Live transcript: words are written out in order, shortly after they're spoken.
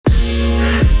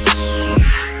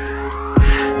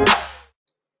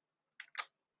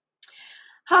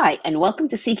Hi, and welcome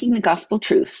to Seeking the Gospel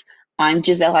Truth. I'm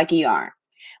Giselle Aguiar.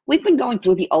 We've been going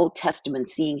through the Old Testament,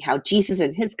 seeing how Jesus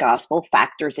and his gospel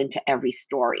factors into every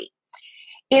story.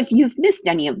 If you've missed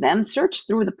any of them, search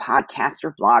through the podcast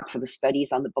or blog for the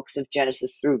studies on the books of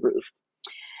Genesis through Ruth.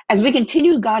 As we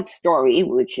continue God's story,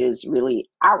 which is really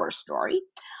our story,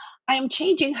 I am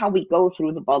changing how we go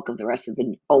through the bulk of the rest of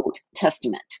the Old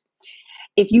Testament.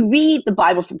 If you read the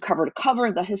Bible from cover to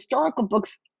cover, the historical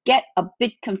books get a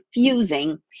bit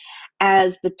confusing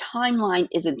as the timeline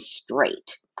isn't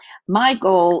straight. My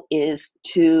goal is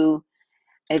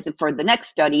for the next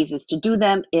studies, is to do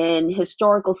them in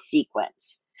historical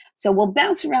sequence. So we'll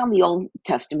bounce around the Old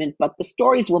Testament, but the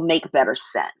stories will make better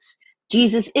sense.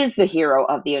 Jesus is the hero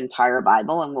of the entire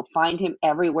Bible, and we'll find him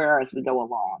everywhere as we go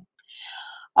along.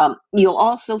 You'll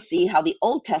also see how the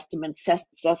Old Testament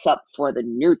sets us up for the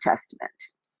New Testament.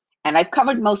 And I've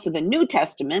covered most of the New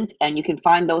Testament, and you can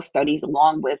find those studies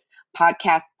along with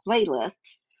podcast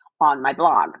playlists on my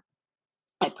blog.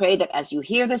 I pray that as you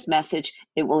hear this message,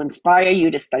 it will inspire you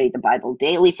to study the Bible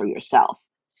daily for yourself.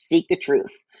 Seek the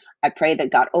truth. I pray that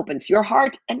God opens your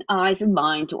heart and eyes and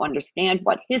mind to understand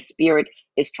what His Spirit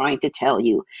is trying to tell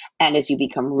you. And as you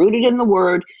become rooted in the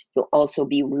Word, you'll also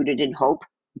be rooted in hope,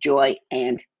 joy,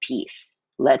 and peace.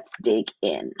 Let's dig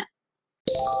in.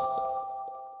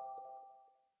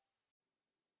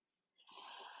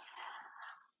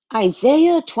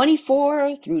 Isaiah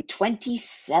 24 through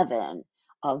 27.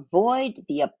 Avoid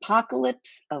the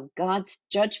apocalypse of God's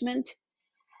judgment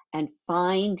and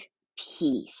find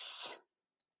peace.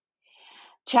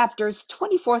 Chapters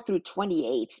 24 through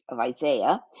 28 of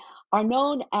Isaiah are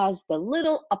known as the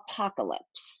Little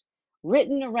Apocalypse,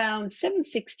 written around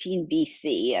 716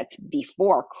 BC, that's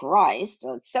before Christ,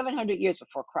 so it's 700 years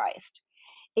before Christ.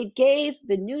 It gave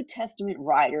the New Testament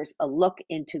writers a look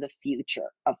into the future,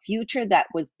 a future that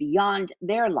was beyond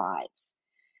their lives.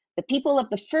 The people of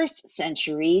the first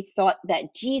century thought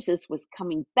that Jesus was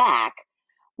coming back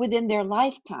within their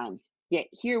lifetimes. Yet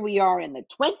here we are in the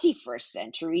 21st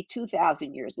century,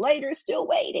 2,000 years later, still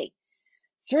waiting.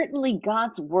 Certainly,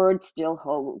 God's word still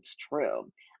holds true.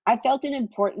 I felt it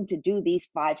important to do these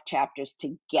 5 chapters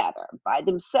together. By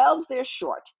themselves, they're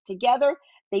short. Together,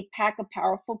 they pack a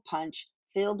powerful punch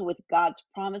filled with God's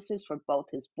promises for both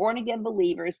his born-again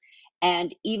believers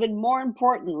and, even more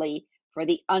importantly, for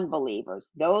the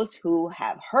unbelievers, those who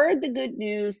have heard the good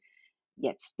news,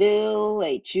 yet still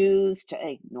they choose to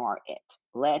ignore it.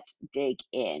 Let's dig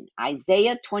in.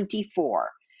 Isaiah 24,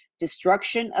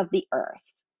 destruction of the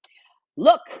earth.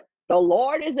 Look, the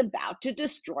Lord is about to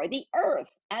destroy the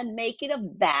earth and make it a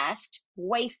vast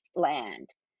wasteland.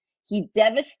 He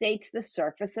devastates the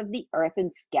surface of the earth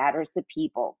and scatters the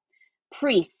people.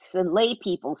 Priests and lay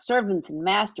people, servants and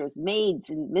masters, maids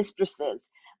and mistresses,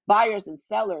 buyers and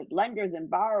sellers, lenders and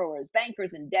borrowers,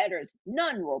 bankers and debtors,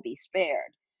 none will be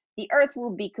spared. The earth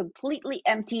will be completely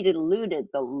emptied and looted.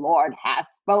 The Lord has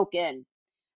spoken.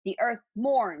 The earth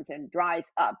mourns and dries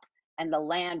up, and the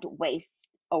land wastes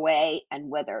away and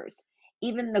withers.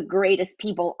 Even the greatest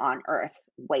people on earth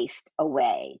waste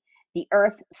away. The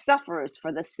earth suffers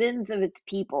for the sins of its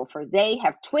people, for they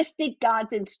have twisted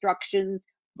God's instructions,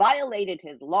 violated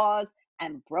his laws,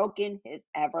 and broken his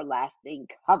everlasting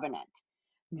covenant.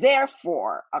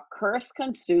 Therefore, a curse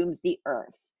consumes the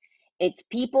earth. Its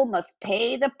people must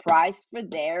pay the price for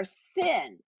their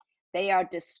sin. They are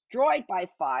destroyed by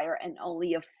fire, and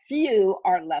only a few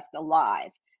are left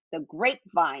alive. The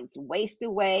grapevines waste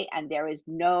away, and there is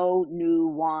no new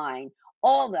wine.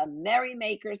 All the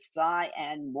merrymakers sigh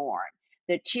and mourn.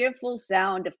 The cheerful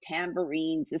sound of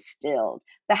tambourines is stilled.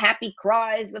 The happy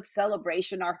cries of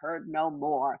celebration are heard no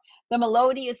more. The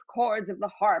melodious chords of the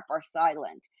harp are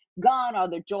silent. Gone are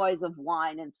the joys of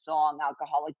wine and song.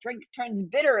 Alcoholic drink turns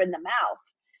bitter in the mouth.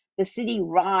 The city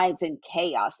rides in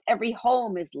chaos. Every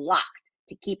home is locked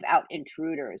to keep out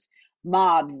intruders.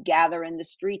 Mobs gather in the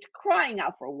streets, crying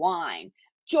out for wine.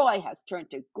 Joy has turned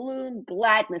to gloom.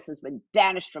 Gladness has been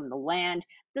banished from the land.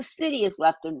 The city is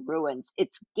left in ruins,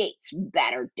 its gates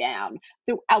battered down.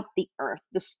 Throughout the earth,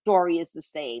 the story is the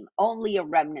same. Only a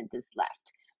remnant is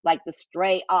left, like the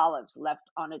stray olives left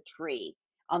on the tree,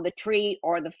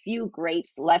 or the few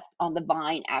grapes left on the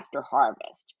vine after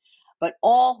harvest. But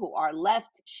all who are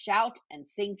left shout and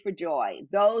sing for joy.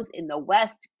 Those in the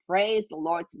west praise the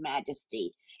Lord's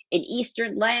majesty. In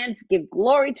eastern lands, give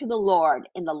glory to the Lord.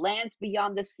 In the lands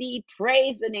beyond the sea,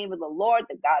 praise the name of the Lord,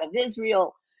 the God of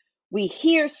Israel. We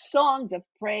hear songs of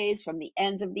praise from the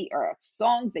ends of the earth,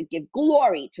 songs that give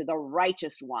glory to the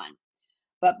righteous one.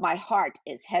 But my heart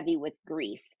is heavy with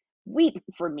grief. Weep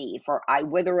for me, for I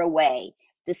wither away.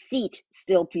 Deceit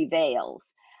still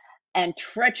prevails, and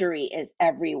treachery is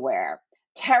everywhere.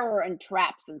 Terror and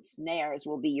traps and snares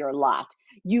will be your lot,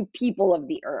 you people of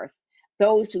the earth.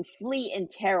 Those who flee in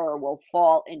terror will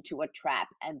fall into a trap,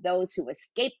 and those who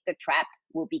escape the trap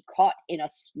will be caught in a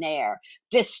snare.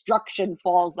 Destruction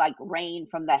falls like rain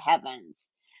from the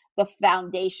heavens. The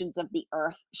foundations of the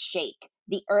earth shake.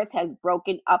 The earth has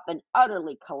broken up and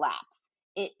utterly collapsed.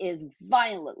 It is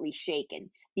violently shaken.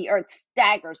 The earth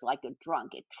staggers like a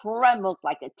drunk. It trembles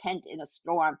like a tent in a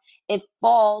storm. It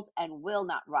falls and will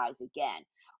not rise again,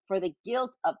 for the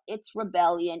guilt of its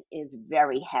rebellion is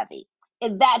very heavy.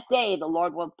 In that day, the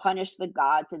Lord will punish the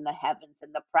gods in the heavens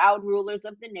and the proud rulers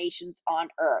of the nations on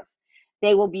earth.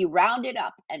 They will be rounded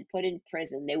up and put in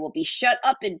prison. They will be shut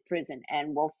up in prison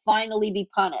and will finally be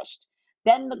punished.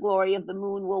 Then the glory of the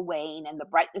moon will wane and the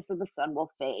brightness of the sun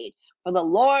will fade. For the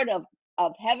Lord of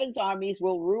heaven's armies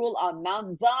will rule on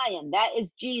Mount Zion. That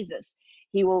is Jesus.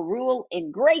 He will rule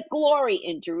in great glory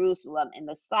in Jerusalem in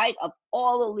the sight of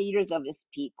all the leaders of his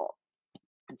people.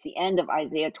 It's the end of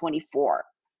Isaiah 24.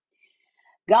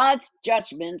 God's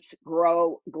judgments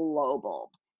grow global.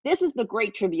 This is the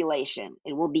Great Tribulation.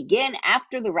 It will begin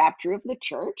after the rapture of the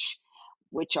church,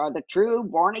 which are the true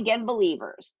born again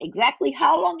believers. Exactly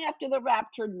how long after the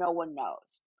rapture, no one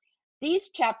knows.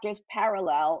 These chapters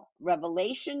parallel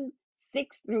Revelation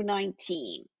 6 through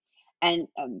 19. And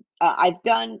I've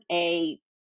done a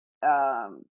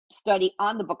study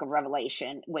on the book of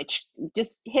Revelation, which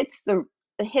just hits the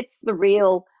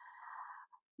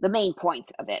main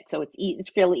points of it. So it's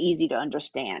fairly easy to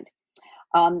understand.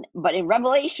 But in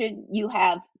Revelation, you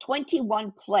have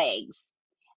 21 plagues,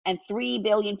 and 3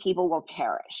 billion people will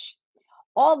perish.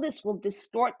 All this will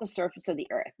distort the surface of the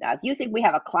earth. Now, if you think we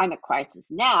have a climate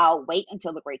crisis now, wait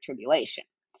until the Great Tribulation.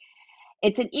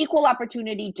 It's an equal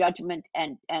opportunity judgment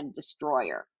and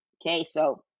destroyer. Okay,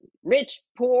 so rich,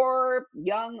 poor,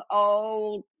 young,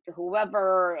 old,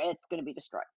 whoever, it's going to be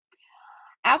destroyed.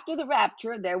 After the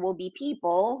rapture, there will be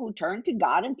people who turn to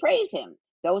God and praise him.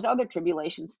 Those are the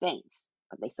tribulation saints,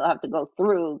 but they still have to go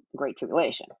through the Great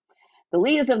Tribulation. The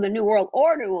leaders of the New World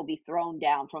Order will be thrown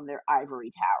down from their ivory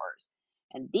towers,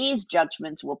 and these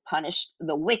judgments will punish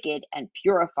the wicked and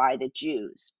purify the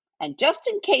Jews. And just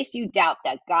in case you doubt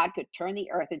that God could turn the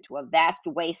earth into a vast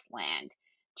wasteland,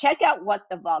 check out what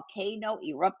the volcano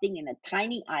erupting in a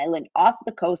tiny island off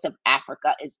the coast of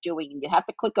Africa is doing. And you have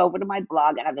to click over to my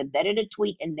blog, and I've embedded a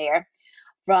tweet in there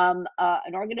from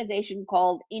an organization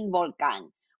called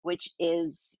Involcan, which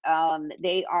is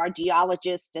they are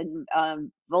geologists and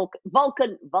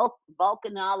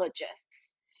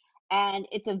volcanologists, and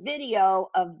it's a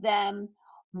video of them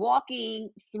walking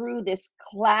through this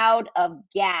cloud of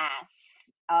gas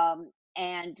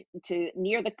and to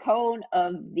near the cone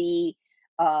of the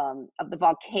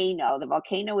volcano. The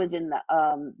volcano is in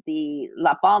the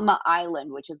La Palma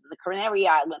Island, which is the Canary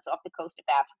Islands off the coast of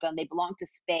Africa, and they belong to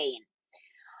Spain.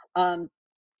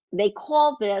 They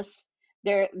call this,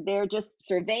 they're just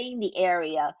surveying the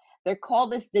area. They call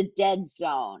this the dead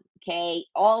zone. Okay,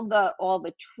 all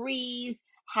the trees,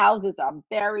 houses are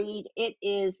buried. It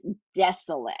is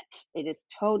desolate. It is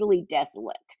totally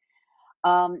desolate.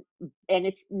 And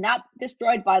it's not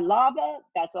destroyed by lava.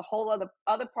 That's a whole other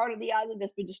part of the island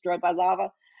that's been destroyed by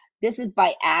lava. This is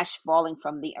by ash falling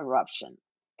from the eruption.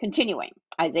 Continuing,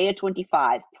 Isaiah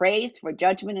 25, praise for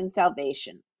judgment and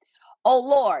salvation. O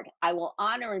Lord, I will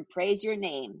honor and praise your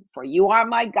name, for you are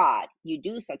my God. You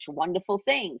do such wonderful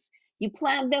things. You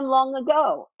planned them long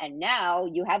ago, and now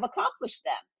you have accomplished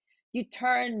them. You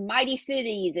turn mighty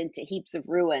cities into heaps of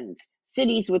ruins.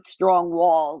 Cities with strong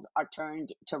walls are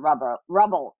turned to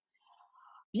rubble.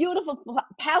 Beautiful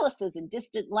palaces in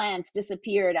distant lands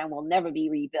disappeared and will never be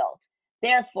rebuilt.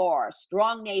 Therefore,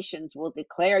 strong nations will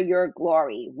declare your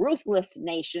glory. Ruthless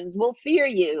nations will fear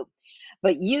you.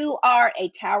 But you are a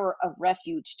tower of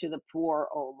refuge to the poor,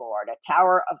 O Lord, a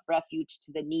tower of refuge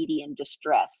to the needy in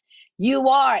distress. You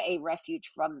are a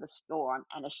refuge from the storm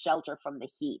and a shelter from the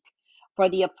heat. For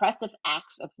the oppressive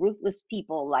acts of ruthless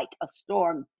people, like a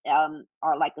storm,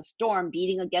 are like a storm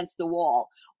beating against a wall,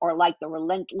 or like the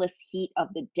relentless heat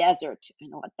of the desert. I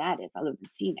know what that is. I live in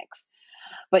Phoenix.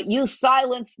 But you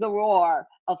silence the roar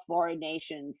of foreign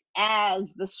nations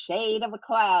as the shade of a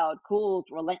cloud cools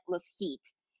relentless heat.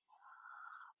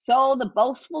 So the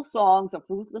boastful songs of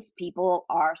ruthless people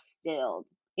are stilled.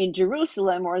 In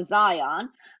Jerusalem or Zion,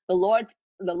 the Lord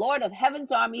of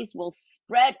heaven's armies will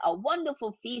spread a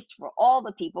wonderful feast for all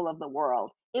the people of the world.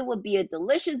 It will be a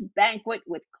delicious banquet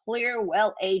with clear,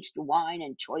 well-aged wine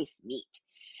and choice meat.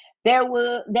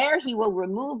 There he will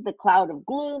remove the cloud of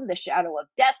gloom, the shadow of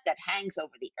death that hangs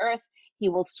over the earth. He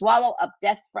will swallow up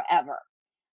death forever.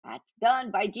 That's done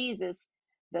by Jesus.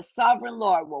 The sovereign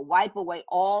Lord will wipe away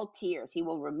all tears. He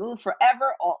will remove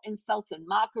forever all insults and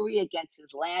mockery against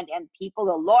his land and people.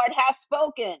 The Lord hath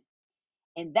spoken.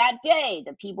 In that day,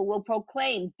 the people will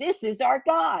proclaim, "This is our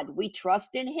God. We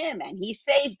trust in him, and he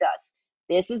saved us.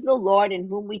 This is the Lord in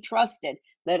whom we trusted.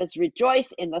 Let us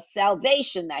rejoice in the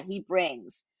salvation that he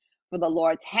brings. For the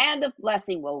Lord's hand of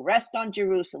blessing will rest on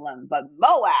Jerusalem, but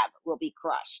Moab will be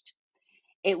crushed.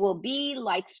 It will be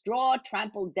like straw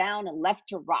trampled down and left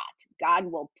to rot. God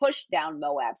will push down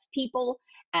Moab's people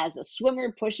as a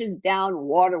swimmer pushes down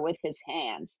water with his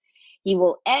hands. He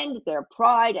will end their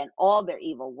pride and all their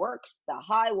evil works. The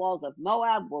high walls of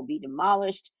Moab will be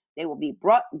demolished. They will be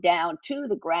brought down to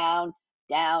the ground,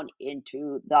 down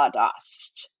into the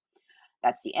dust."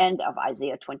 That's the end of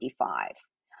Isaiah 25.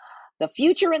 The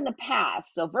future and the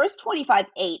past. So verse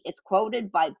 25:8 is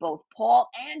quoted by both Paul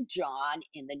and John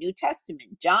in the New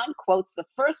Testament. John quotes the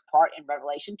first part in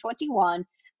Revelation 21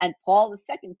 and Paul the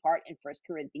second part in 1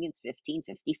 Corinthians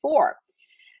 15:54.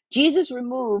 Jesus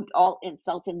removed all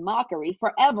insults and mockery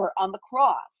forever on the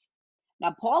cross.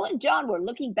 Now, Paul and John were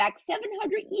looking back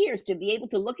 700 years to be able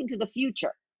to look into the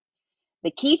future.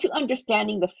 The key to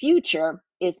understanding the future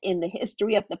is in the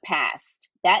history of the past.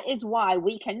 That is why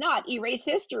we cannot erase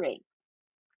history.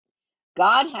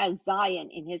 God has Zion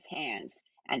in his hands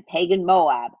and pagan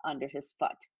Moab under his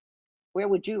foot. Where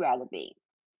would you rather be?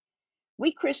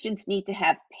 We Christians need to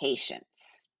have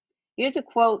patience. Here's a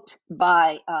quote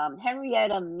by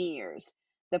Henrietta Mears.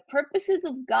 "The purposes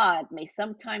of God may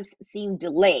sometimes seem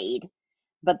delayed,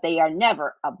 but they are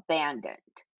never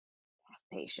abandoned." Have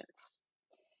patience.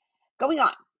 Going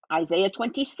on, Isaiah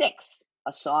 26,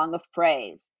 a song of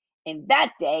praise. In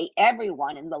that day,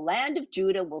 everyone in the land of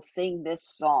Judah will sing this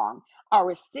song.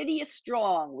 Our city is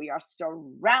strong. We are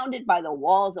surrounded by the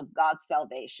walls of God's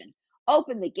salvation.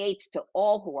 Open the gates to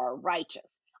all who are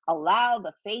righteous. Allow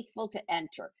the faithful to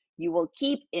enter. You will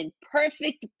keep in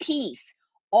perfect peace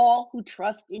all who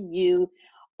trust in you,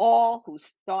 all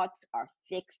whose thoughts are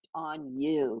fixed on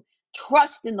you.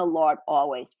 Trust in the Lord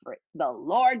always, for the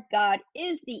Lord God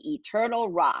is the eternal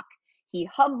rock. He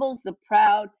humbles the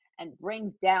proud and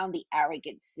brings down the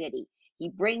arrogant city. He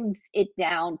brings it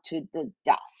down to the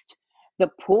dust. The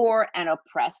poor and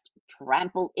oppressed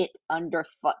trample it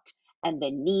underfoot, and the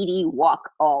needy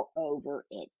walk all over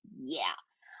it. Yeah.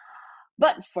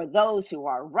 But for those who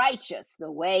are righteous,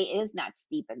 the way is not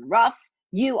steep and rough.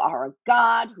 You are a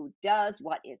God who does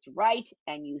what is right,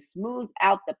 and you smooth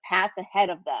out the path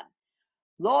ahead of them.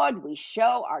 Lord, we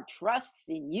show our trusts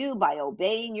in you by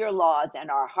obeying your laws, and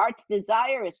our heart's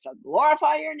desire is to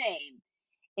glorify your name.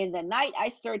 In the night I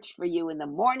search for you, in the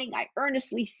morning I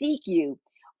earnestly seek you.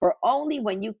 For only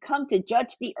when you come to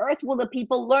judge the earth will the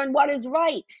people learn what is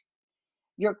right.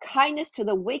 Your kindness to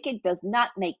the wicked does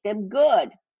not make them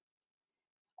good.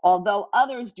 Although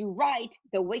others do right,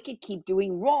 the wicked keep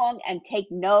doing wrong and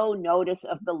take no notice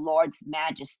of the Lord's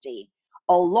majesty.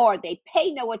 O Lord, they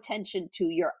pay no attention to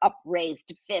your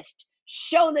upraised fist.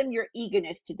 Show them your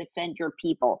eagerness to defend your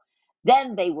people.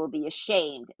 Then they will be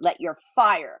ashamed. Let your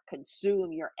fire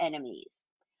consume your enemies.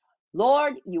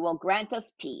 Lord, you will grant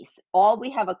us peace. All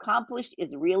we have accomplished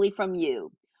is really from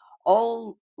you.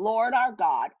 O Lord our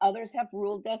God, others have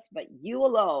ruled us, but you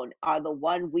alone are the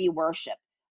one we worship.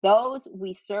 Those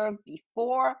we served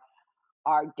before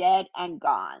are dead and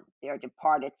gone. Their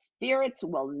departed spirits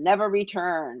will never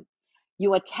return.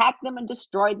 You attacked them and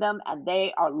destroyed them, and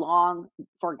they are long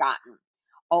forgotten.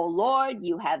 O Lord,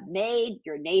 you have made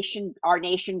our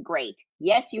nation great.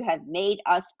 Yes, you have made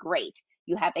us great.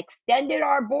 You have extended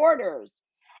our borders,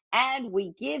 and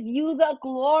we give you the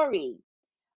glory.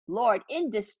 Lord, in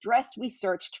distress we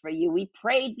searched for you. We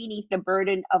prayed beneath the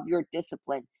burden of your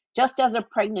discipline. Just as a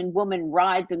pregnant woman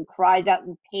writhes and cries out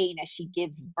in pain as she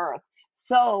gives birth,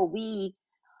 so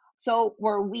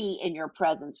were we in your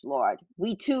presence, Lord.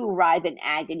 We too writhe in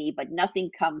agony, but nothing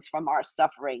comes from our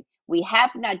suffering. We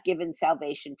have not given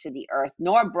salvation to the earth,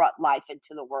 nor brought life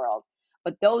into the world.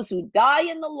 But those who die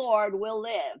in the Lord will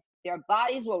live. Their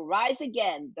bodies will rise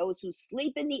again. Those who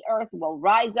sleep in the earth will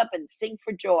rise up and sing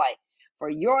for joy. For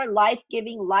your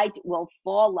life-giving light will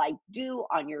fall like dew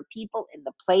on your people in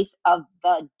the place of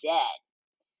the dead.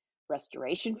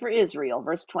 Restoration for Israel,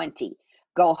 verse 20.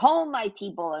 Go home, my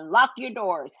people, and lock your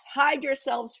doors. Hide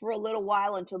yourselves for a little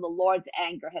while until the Lord's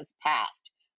anger has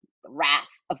passed, the wrath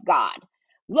of God.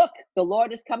 Look, the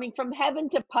Lord is coming from heaven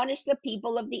to punish the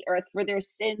people of the earth for their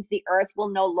sins. The earth will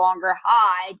no longer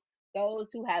hide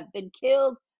those who have been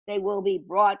killed. They will be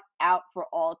brought out for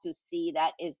all to see.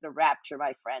 That is the rapture,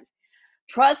 my friends.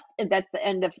 Trust, and that's the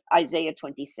end of Isaiah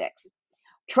 26.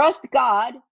 Trust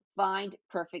God, find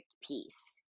perfect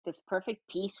peace. Does perfect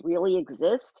peace really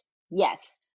exist?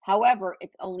 Yes. However,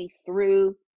 it's only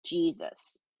through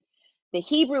Jesus. The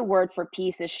Hebrew word for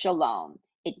peace is shalom.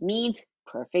 It means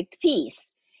perfect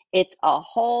peace. It's a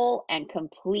whole and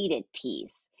completed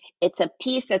peace. It's a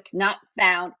peace that's not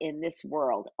found in this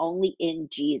world, only in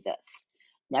Jesus.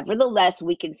 Nevertheless,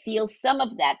 we can feel some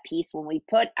of that peace when we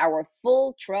put our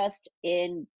full trust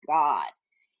in God.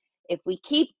 If we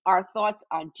keep our thoughts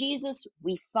on Jesus,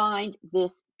 we find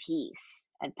this peace.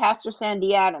 And Pastor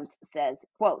Sandy Adams says,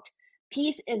 quote,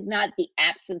 peace is not the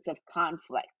absence of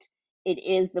conflict. It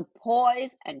is the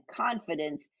poise and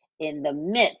confidence in the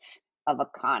midst of a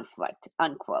conflict,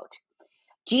 unquote.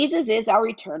 Jesus is our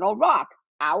eternal rock,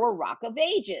 our rock of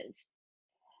ages.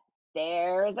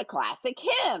 There's a classic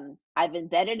hymn. I've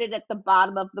embedded it at the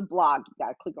bottom of the blog. You got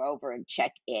to click over and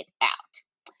check it out.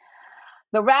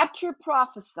 The rapture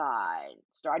prophesied.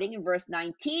 Starting in verse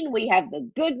 19, we have the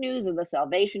good news of the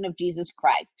salvation of Jesus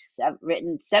Christ,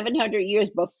 written 700 years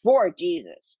before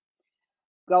Jesus.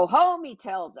 Go home, he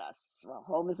tells us. Well,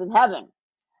 home is in heaven.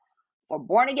 For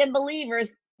born again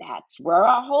believers, that's where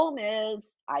our home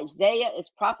is. Isaiah is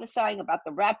prophesying about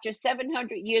the rapture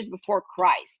 700 years before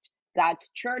Christ. God's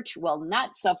church will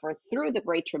not suffer through the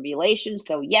great tribulation.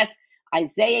 So, yes,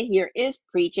 Isaiah here is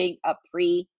preaching a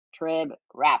pre-trib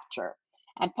rapture.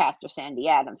 And Pastor Sandy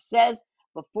Adams says,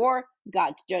 before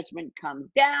God's judgment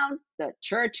comes down, the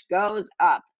church goes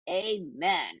up.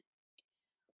 Amen.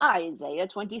 Isaiah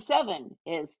 27,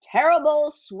 his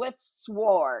terrible swift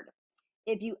sword.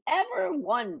 If you ever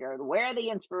wondered where the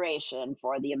inspiration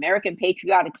for the American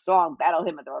patriotic song Battle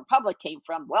Hymn of the Republic came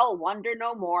from, well, wonder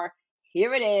no more.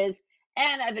 Here it is.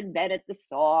 And I've embedded the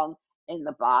song in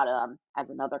the bottom as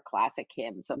another classic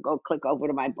hymn. So go click over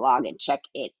to my blog and check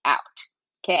it out.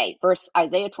 Okay, verse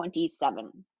Isaiah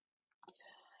 27.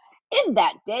 In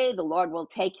that day, the Lord will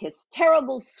take his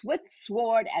terrible swift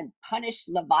sword and punish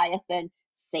Leviathan,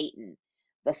 Satan,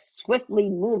 the swiftly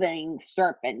moving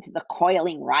serpent, the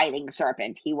coiling, riding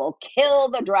serpent. He will kill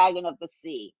the dragon of the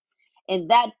sea. In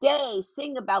that day,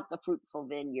 sing about the fruitful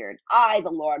vineyard. I,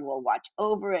 the Lord, will watch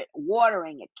over it,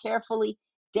 watering it carefully.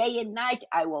 Day and night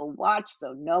I will watch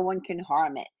so no one can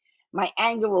harm it. My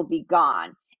anger will be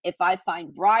gone. If I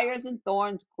find briars and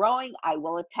thorns growing, I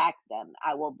will attack them.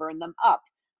 I will burn them up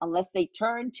unless they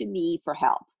turn to me for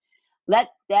help. Let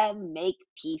them make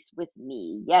peace with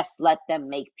me. Yes, let them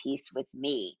make peace with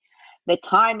me. The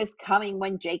time is coming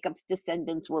when Jacob's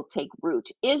descendants will take root.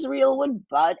 Israel will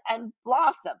bud and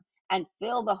blossom and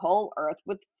fill the whole earth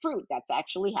with fruit. That's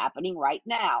actually happening right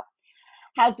now.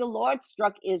 Has the Lord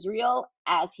struck Israel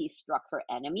as he struck her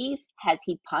enemies? Has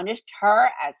he punished her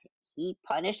as he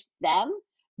punished them?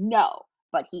 No,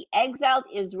 but he exiled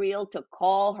Israel to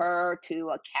call her to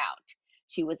account.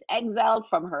 She was exiled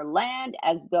from her land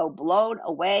as though blown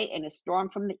away in a storm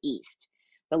from the east.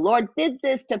 The Lord did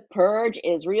this to purge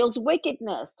Israel's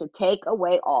wickedness, to take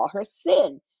away all her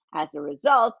sin. As a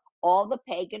result, all the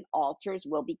pagan altars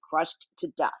will be crushed to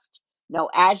dust. No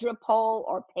Asherah pole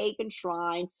or pagan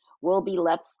shrine will be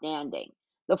left standing.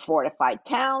 The fortified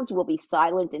towns will be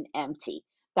silent and empty,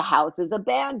 the houses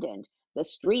abandoned, the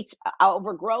streets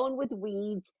overgrown with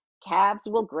weeds. Calves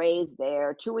will graze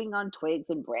there, chewing on twigs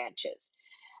and branches.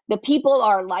 The people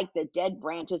are like the dead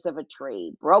branches of a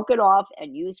tree, broken off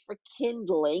and used for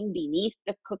kindling beneath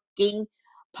the cooking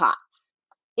pots.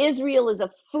 Israel is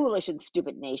a foolish and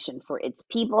stupid nation, for its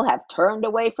people have turned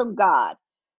away from God.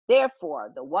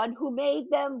 Therefore, the one who made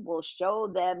them will show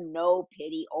them no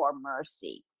pity or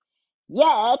mercy.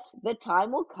 Yet the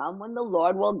time will come when the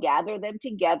Lord will gather them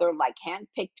together like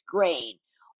hand-picked grain.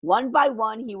 One by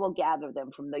one, he will gather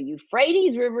them from the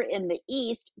Euphrates River in the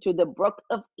east to the brook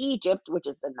of Egypt, which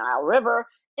is the Nile River,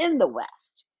 in the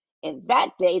west. In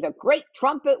that day, the great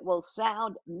trumpet will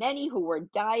sound. Many who were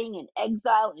dying in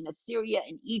exile in Assyria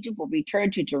and Egypt will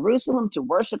return to Jerusalem to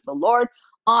worship the Lord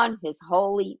on his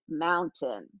holy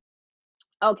mountain.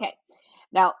 Okay,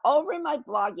 now over in my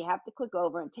blog, you have to click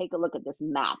over and take a look at this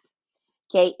map.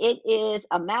 Okay, it is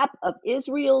a map of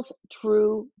Israel's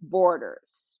true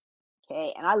borders.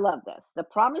 Okay, and I love this. The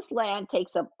promised land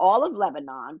takes up all of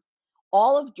Lebanon,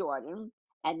 all of Jordan,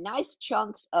 and nice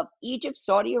chunks of Egypt,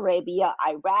 Saudi Arabia,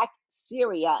 Iraq,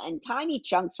 Syria, and tiny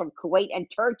chunks from Kuwait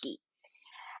and Turkey.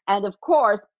 And of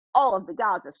course, all of the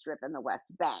Gaza Strip and the West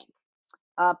Bank.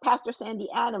 Pastor Sandy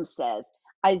Adams says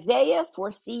Isaiah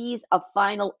foresees a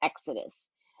final exodus.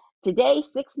 Today,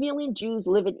 6 million Jews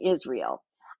live in Israel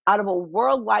out of a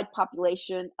worldwide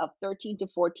population of 13 to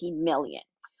 14 million.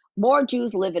 More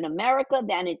Jews live in America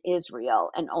than in Israel,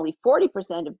 and only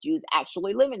 40% of Jews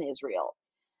actually live in Israel.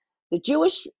 The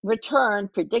Jewish return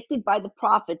predicted by the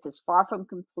prophets is far from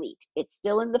complete. It's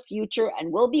still in the future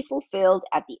and will be fulfilled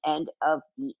at the end of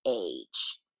the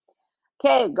age.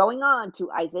 Okay, going on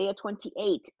to Isaiah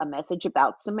 28, a message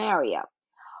about Samaria.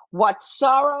 What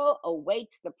sorrow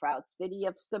awaits the proud city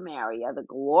of Samaria, the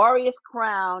glorious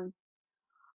crown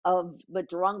of the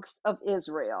drunks of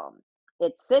Israel.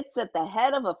 It sits at the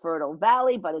head of a fertile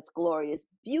valley, but its glorious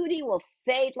beauty will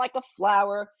fade like a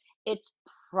flower. Its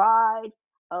pride,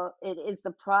 it is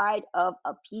the pride of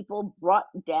a people brought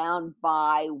down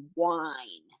by wine.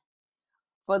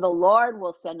 For the Lord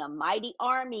will send a mighty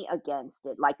army against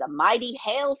it, like a mighty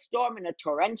hailstorm and a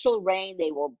torrential rain.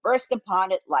 They will burst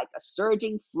upon it like a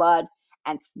surging flood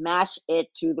and smash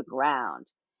it to the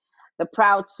ground. The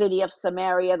proud city of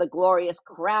Samaria, the glorious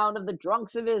crown of the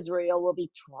drunks of Israel, will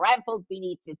be trampled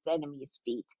beneath its enemies'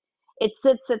 feet. It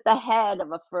sits at the head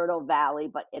of a fertile valley,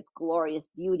 but its glorious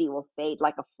beauty will fade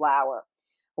like a flower.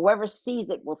 Whoever sees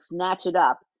it will snatch it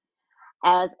up,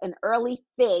 as an early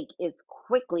fig is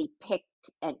quickly picked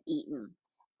and eaten.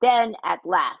 Then at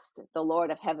last the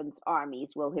Lord of heaven's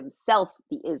armies will himself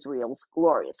be Israel's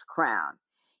glorious crown.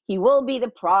 He will be the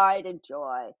pride and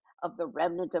joy of the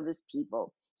remnant of his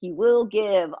people. He will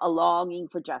give a longing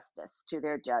for justice to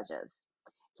their judges.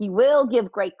 He will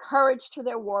give great courage to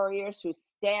their warriors who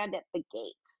stand at the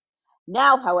gates.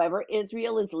 Now, however,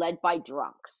 Israel is led by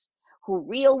drunks who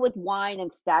reel with wine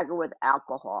and stagger with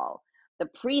alcohol. The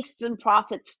priests and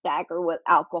prophets stagger with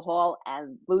alcohol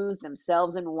and lose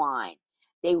themselves in wine.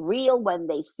 They reel when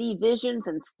they see visions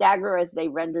and stagger as they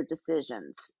render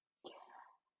decisions.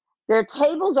 Their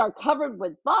tables are covered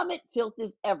with vomit, filth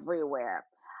is everywhere.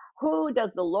 Who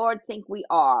does the Lord think we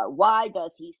are? Why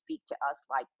does he speak to us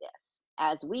like this?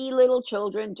 As we little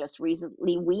children just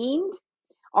recently weaned?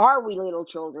 Are we little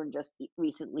children just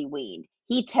recently weaned?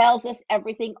 He tells us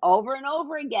everything over and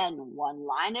over again, one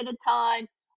line at a time,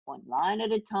 one line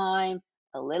at a time,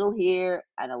 a little here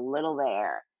and a little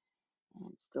there.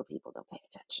 And still people don't pay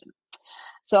attention.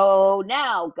 So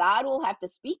now God will have to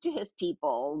speak to his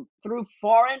people through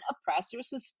foreign oppressors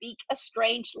who speak a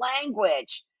strange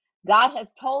language. God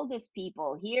has told his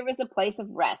people, here is a place of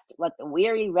rest. Let the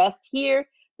weary rest here.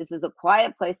 This is a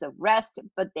quiet place of rest,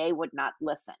 but they would not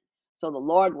listen. So the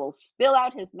Lord will spill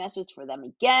out his message for them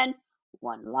again,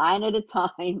 one line at a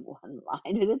time, one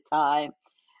line at a time,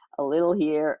 a little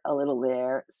here, a little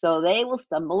there. So they will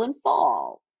stumble and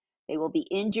fall. They will be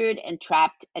injured and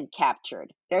trapped and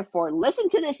captured. Therefore, listen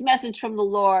to this message from the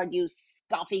Lord, you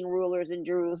scoffing rulers in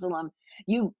Jerusalem.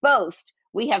 You boast,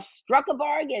 we have struck a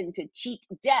bargain to cheat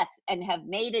death and have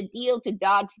made a deal to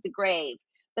dodge the grave.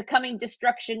 The coming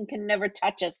destruction can never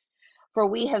touch us, for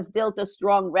we have built a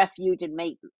strong refuge and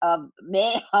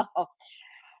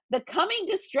the coming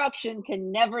destruction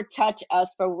can never touch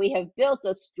us, for we have built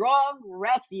a strong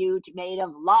refuge made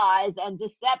of lies and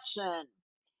deception.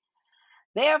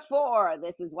 Therefore,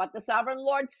 this is what the sovereign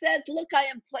Lord says. Look, I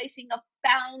am placing a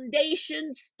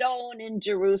foundation stone in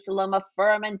Jerusalem, a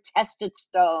firm and tested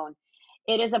stone.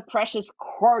 It is a precious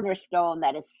cornerstone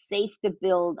that is safe to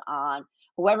build on.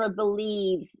 Whoever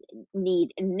believes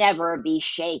need never be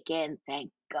shaken.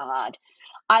 Thank God.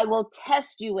 I will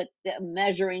test you with the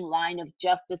measuring line of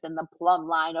justice and the plumb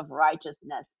line of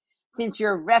righteousness. Since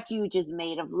your refuge is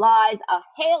made of lies, a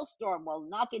hailstorm will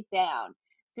knock it down.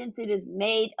 Since it is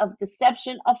made of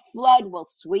deception, a flood will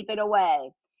sweep it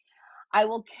away. I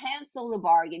will cancel the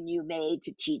bargain you made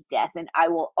to cheat death, and I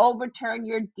will overturn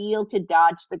your deal to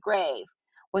dodge the grave.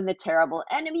 When the terrible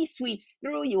enemy sweeps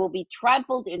through, you will be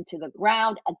trampled into the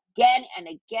ground again and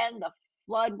again. The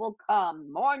flood will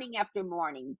come morning after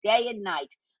morning, day and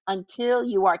night, until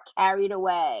you are carried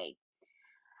away.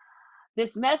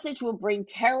 This message will bring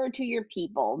terror to your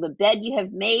people. The bed you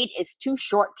have made is too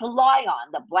short to lie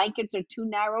on. The blankets are too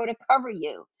narrow to cover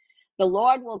you. The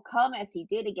Lord will come as he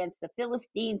did against the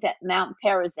Philistines at Mount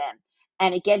Perazim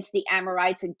and against the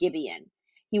Amorites at Gibeon.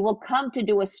 He will come to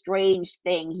do a strange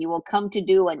thing. He will come to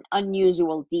do an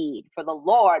unusual deed. For the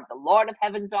Lord of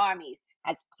heaven's armies,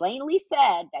 has plainly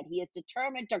said that he is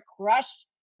determined to crush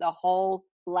the whole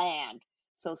land.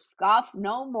 So scoff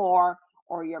no more,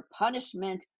 or your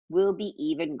punishment will be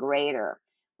even greater.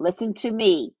 Listen to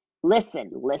me. Listen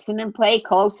and pay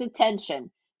close attention.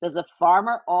 Does a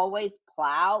farmer always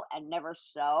plow and never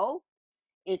sow?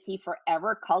 Is he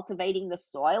forever cultivating the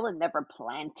soil and never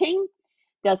planting?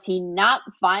 Does he not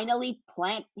finally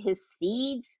plant his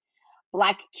seeds?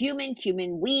 Black cumin,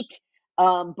 cumin wheat,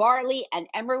 barley, and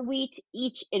emmer wheat,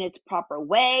 each in its proper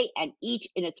way and each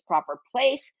in its proper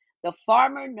place. The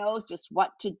farmer knows just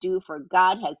what to do, for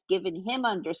God has given him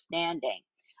understanding.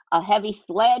 A heavy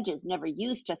sledge is never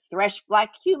used to thresh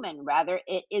black cumin. Rather,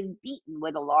 it is beaten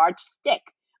with a large stick.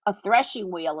 A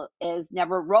threshing wheel is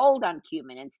never rolled on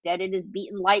cumin. Instead, it is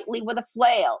beaten lightly with a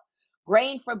flail.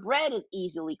 Grain for bread is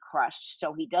easily crushed,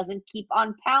 so he doesn't keep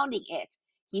on pounding it.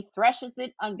 He threshes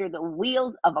it under the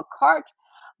wheels of a cart,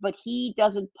 but he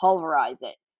doesn't pulverize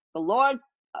it. The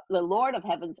Lord of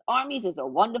heaven's armies is a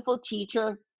wonderful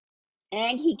teacher,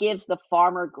 and he gives the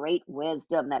farmer great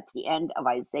wisdom. That's the end of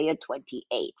Isaiah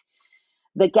 28.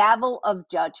 The gavel of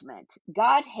judgment.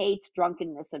 God hates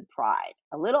drunkenness and pride.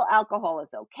 A little alcohol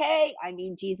is okay. I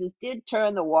mean, Jesus did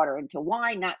turn the water into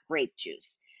wine, not grape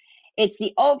juice. It's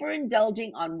the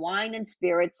overindulging on wine and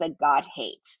spirits that God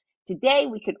hates. Today,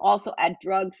 we can also add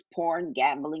drugs, porn,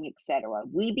 gambling, etc.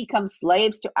 We become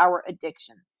slaves to our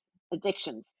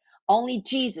addictions. Only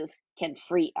Jesus can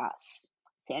free us.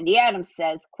 Sandy Adams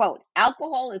says, quote,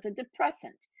 alcohol is a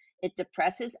depressant. It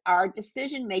depresses our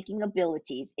decision-making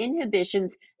abilities,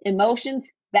 inhibitions, emotions,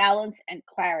 balance, and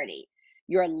clarity.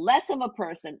 You're less of a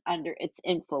person under its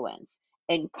influence.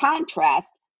 In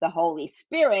contrast, the Holy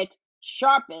Spirit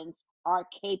sharpens our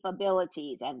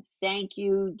capabilities. And thank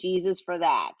you, Jesus, for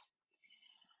that.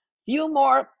 Few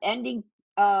more ending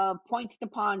points to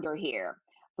ponder here.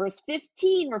 Verse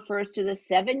 15 refers to the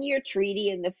 7-year treaty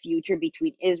in the future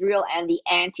between Israel and the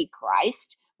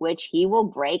Antichrist, which he will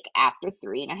break after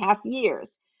 3.5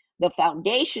 years. The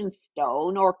foundation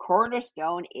stone or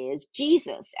cornerstone is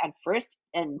Jesus. And First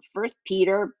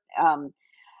Peter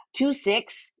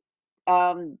 2:6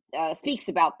 speaks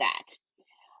about that.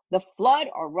 The flood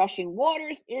or rushing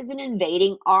waters is an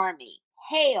invading army.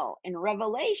 Hail. In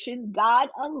Revelation, God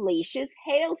unleashes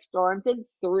hailstorms in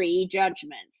 3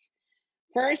 judgments.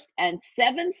 First and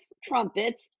 7th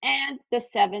trumpets and the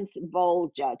 7th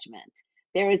bowl judgment.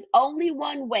 There is only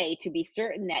one way to be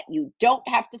certain that you don't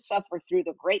have to suffer through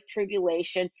the great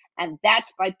tribulation, and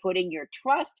that's by putting your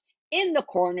trust in the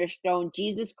cornerstone,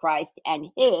 Jesus Christ, and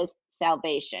his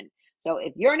salvation. So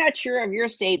if you're not sure if you're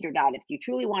saved or not, if you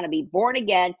truly want to be born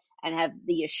again and have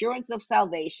the assurance of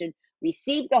salvation,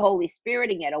 receive the Holy Spirit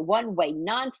and get a one-way,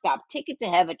 nonstop ticket to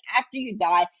heaven after you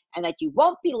die, and that you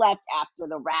won't be left after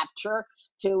the rapture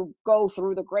to go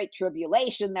through the great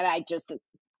tribulation that I just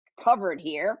covered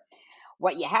here.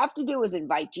 What you have to do is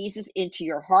invite Jesus into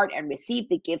your heart and receive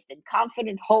the gift and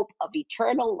confident hope of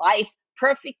eternal life,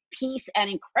 perfect peace, and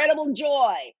incredible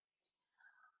joy.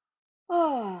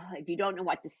 Oh, if you don't know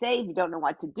what to say, if you don't know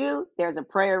what to do, there's a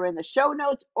prayer in the show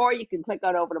notes, or you can click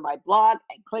on over to my blog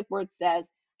and click where it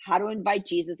says how to invite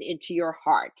Jesus into your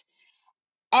heart.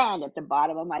 And at the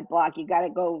bottom of my blog, you got to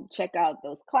go check out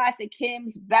those classic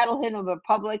hymns, Battle Hymn of the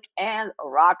Republic and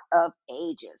Rock of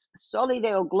Ages. Soli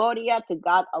Deo Gloria, to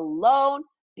God alone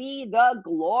be the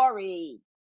glory.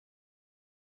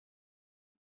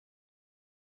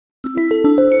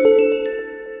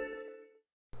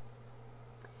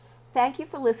 Thank you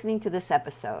for listening to this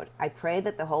episode. I pray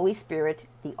that the Holy Spirit,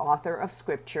 the author of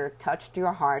Scripture, touched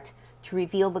your heart to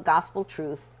reveal the gospel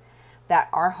truth that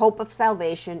our hope of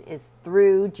salvation is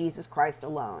through Jesus Christ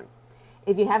alone.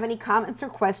 If you have any comments or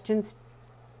questions,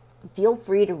 feel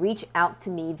free to reach out to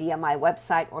me via my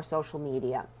website or social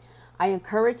media. I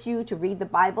encourage you to read the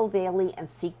Bible daily and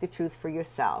seek the truth for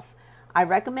yourself. I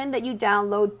recommend that you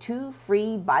download 2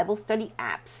 free Bible study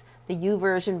apps, the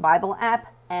YouVersion Bible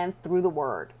app and Through the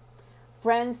Word.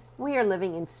 Friends, we are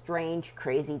living in strange,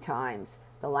 crazy times,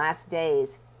 the last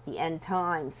days, the end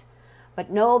times. But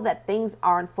know that things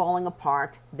aren't falling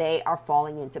apart, they are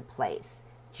falling into place.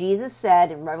 Jesus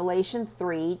said in Revelation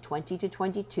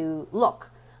 3:20-22, "Look,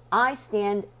 I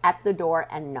stand at the door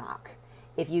and knock.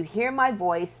 If you hear my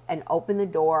voice and open the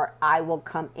door, I will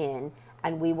come in,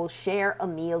 and we will share a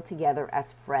meal together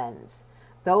as friends.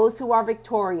 Those who are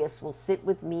victorious will sit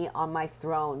with me on my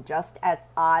throne, just as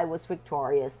I was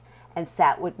victorious and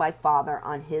sat with my Father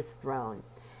on his throne."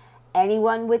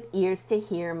 Anyone with ears to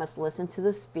hear must listen to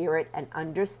the Spirit and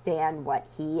understand what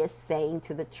he is saying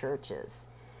to the churches.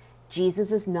 Jesus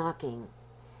is knocking.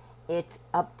 It's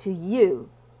up to you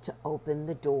to open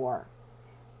the door.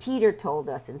 Peter told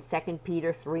us in 2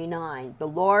 Peter 3:9, the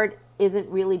Lord isn't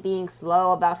really being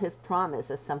slow about his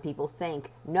promise, as some people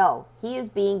think. No, he is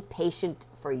being patient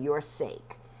for your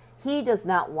sake. He does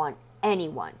not want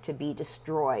anyone to be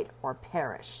destroyed or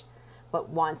perish, but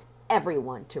wants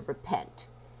everyone to repent.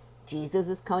 Jesus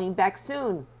is coming back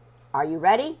soon. Are you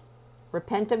ready?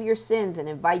 Repent of your sins and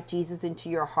invite Jesus into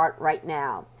your heart right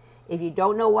now. If you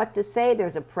don't know what to say,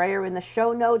 there's a prayer in the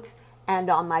show notes and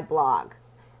on my blog.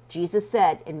 Jesus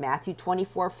said in Matthew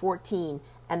 24:14,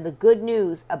 "And the good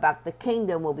news about the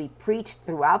kingdom will be preached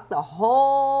throughout the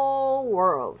whole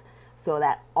world, so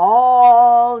that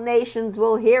all nations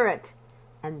will hear it.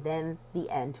 and then the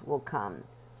end will come.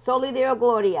 Soli Deo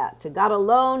Gloria. To God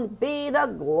alone be the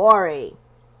glory.